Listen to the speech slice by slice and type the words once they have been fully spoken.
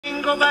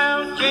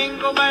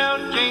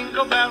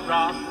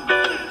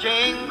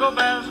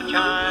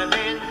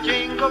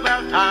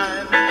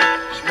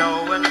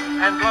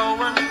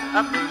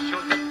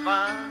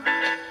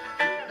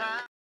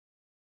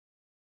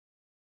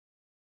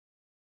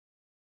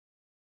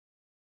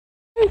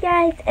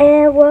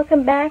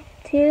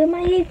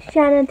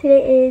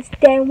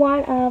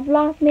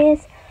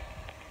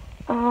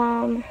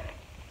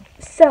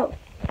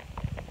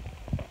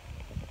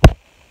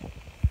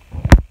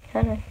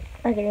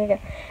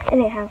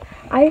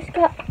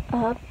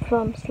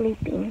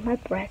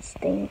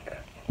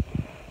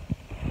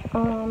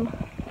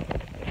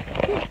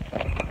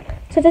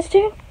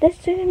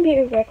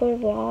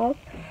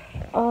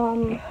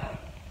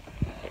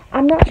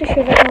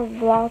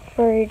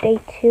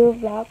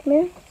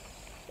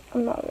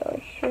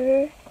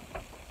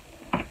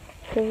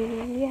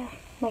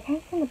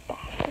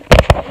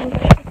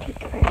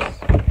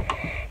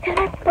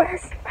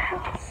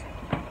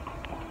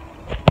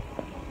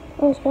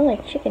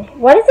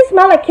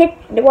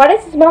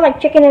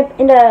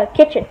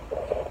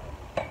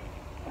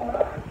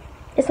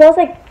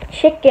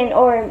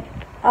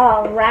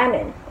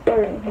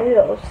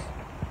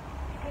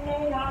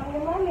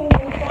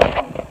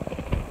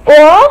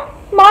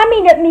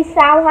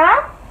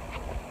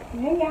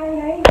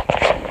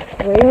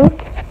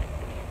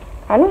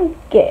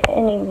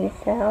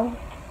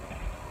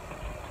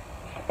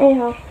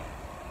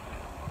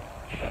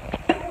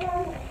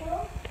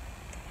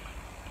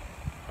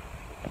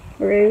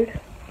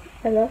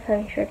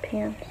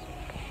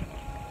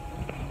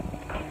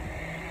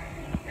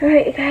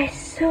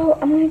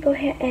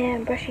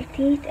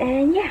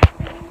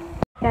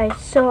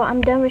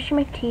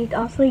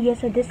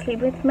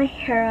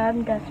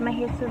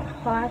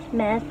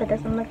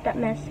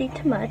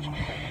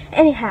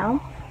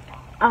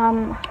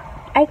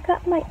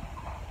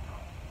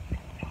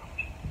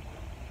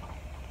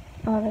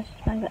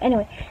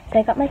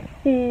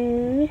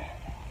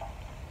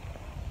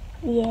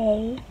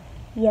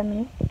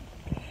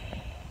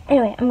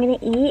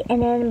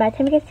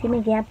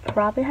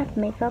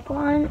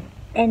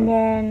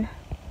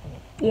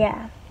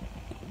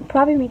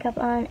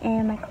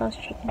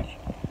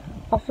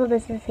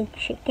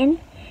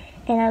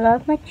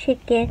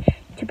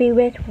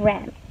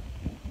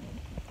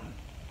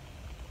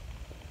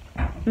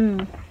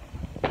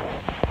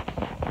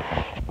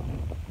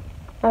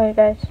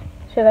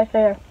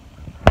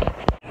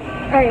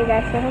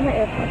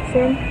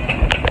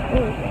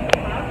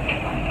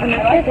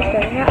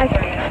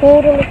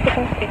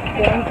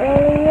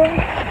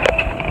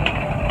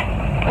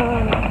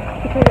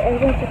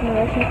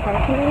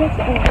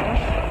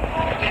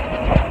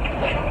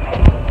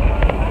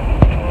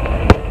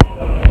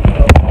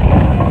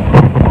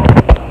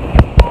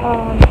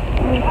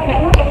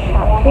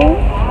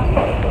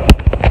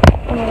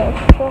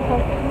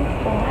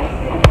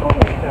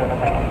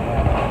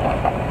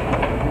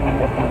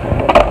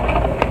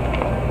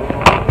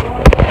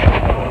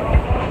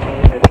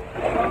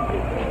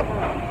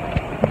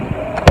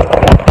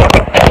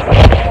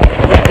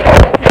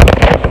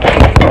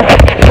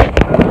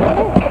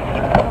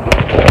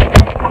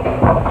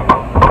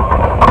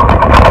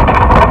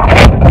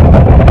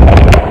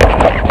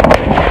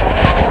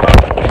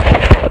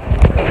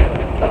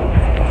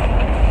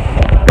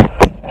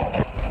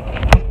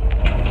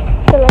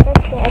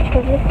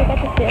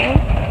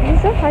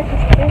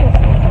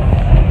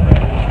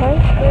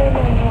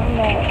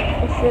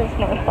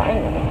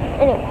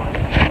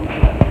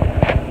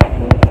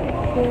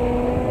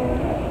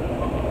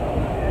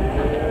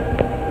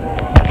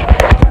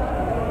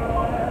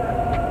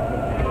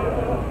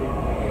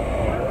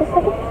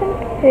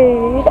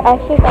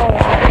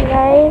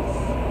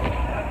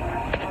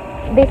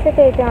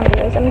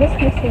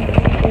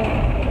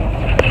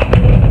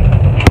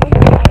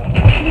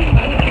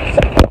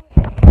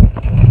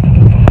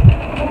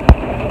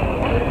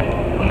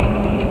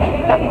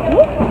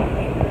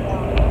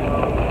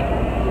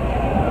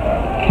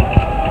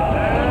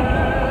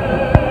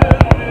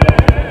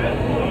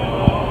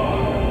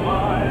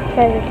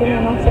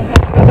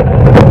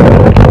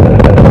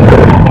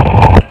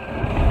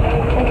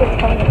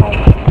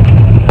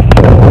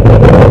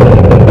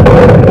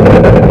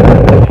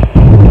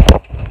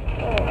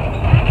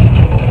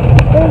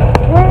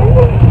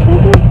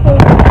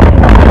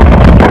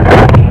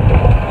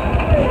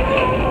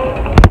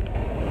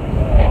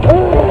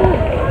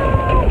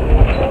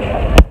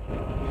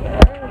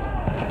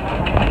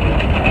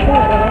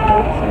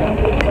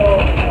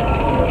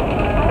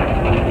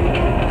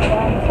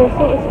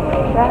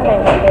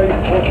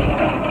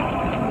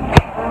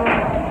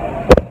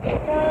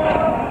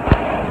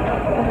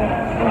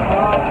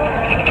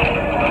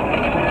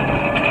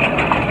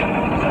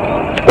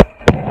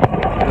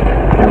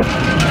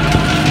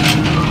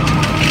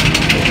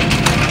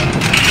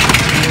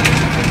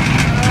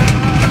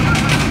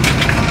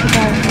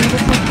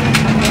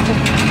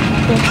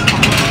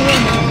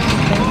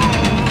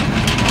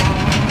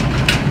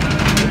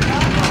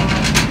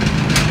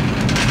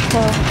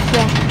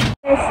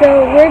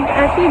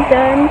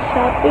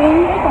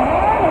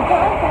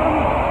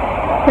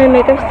My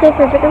makeup's still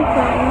perfect and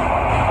fine.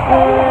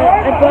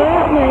 I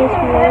bought my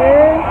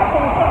sweater,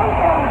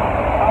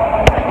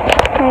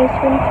 my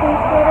swimsuit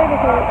sweater,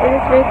 because it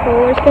is very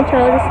cold. As you can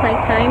tell, it's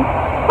nighttime.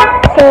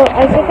 So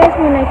I'll see you guys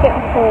when I get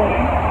home.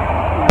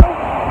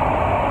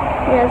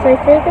 Yeah, so I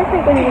see you guys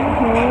like when I get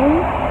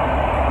home.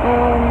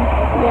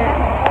 Yeah.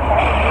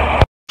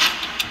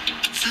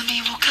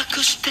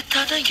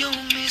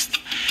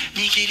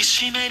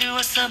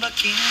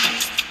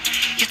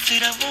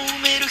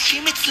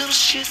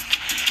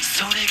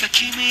 それが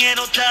君へ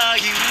のダイ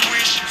イングウ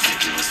ィッシュ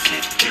席をセ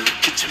ット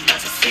口混ぜ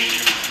せる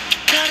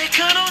誰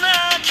かの鳴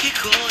き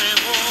声を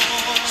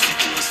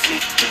席をセッ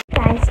ト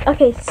Guys,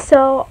 okay,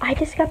 so I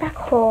just got back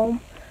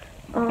home.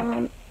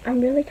 I'm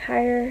really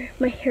tired.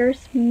 My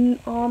hair's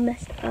all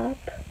messed up.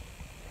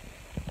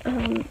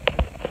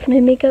 My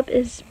makeup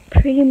is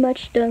pretty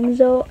much done,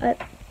 so at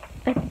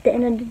the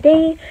end of the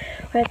day,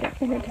 or at the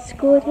end of the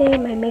school day,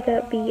 my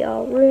makeup be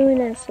all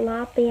ruined and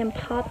sloppy and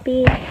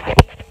poppy.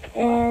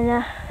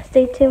 And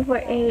stay tuned for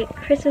a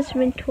Christmas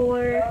room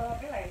tour.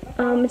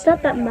 It's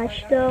not that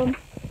much though,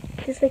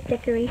 just like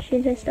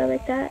decorations and stuff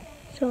like that.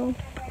 So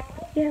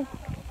yeah.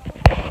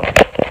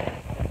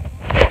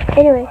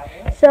 Anyway,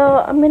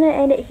 so I'm gonna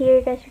end it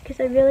here, guys, because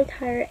I'm really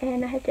tired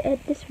and I have to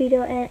edit this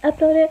video and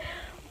upload it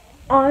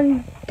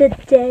on the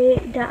day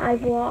that I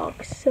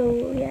vlog.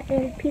 So yeah,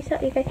 and peace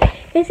out, you guys.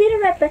 You see the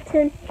red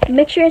button?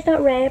 Make sure it's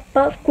not red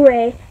but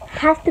gray.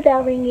 Has the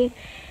bell ringing.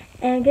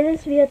 And give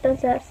this video a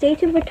thumbs up. Stay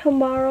tuned for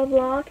tomorrow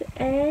vlog.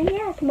 And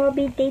yeah, tomorrow will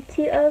be day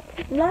 2 of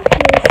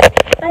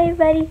Vlogmiss. Bye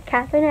everybody.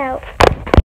 Kathrine out.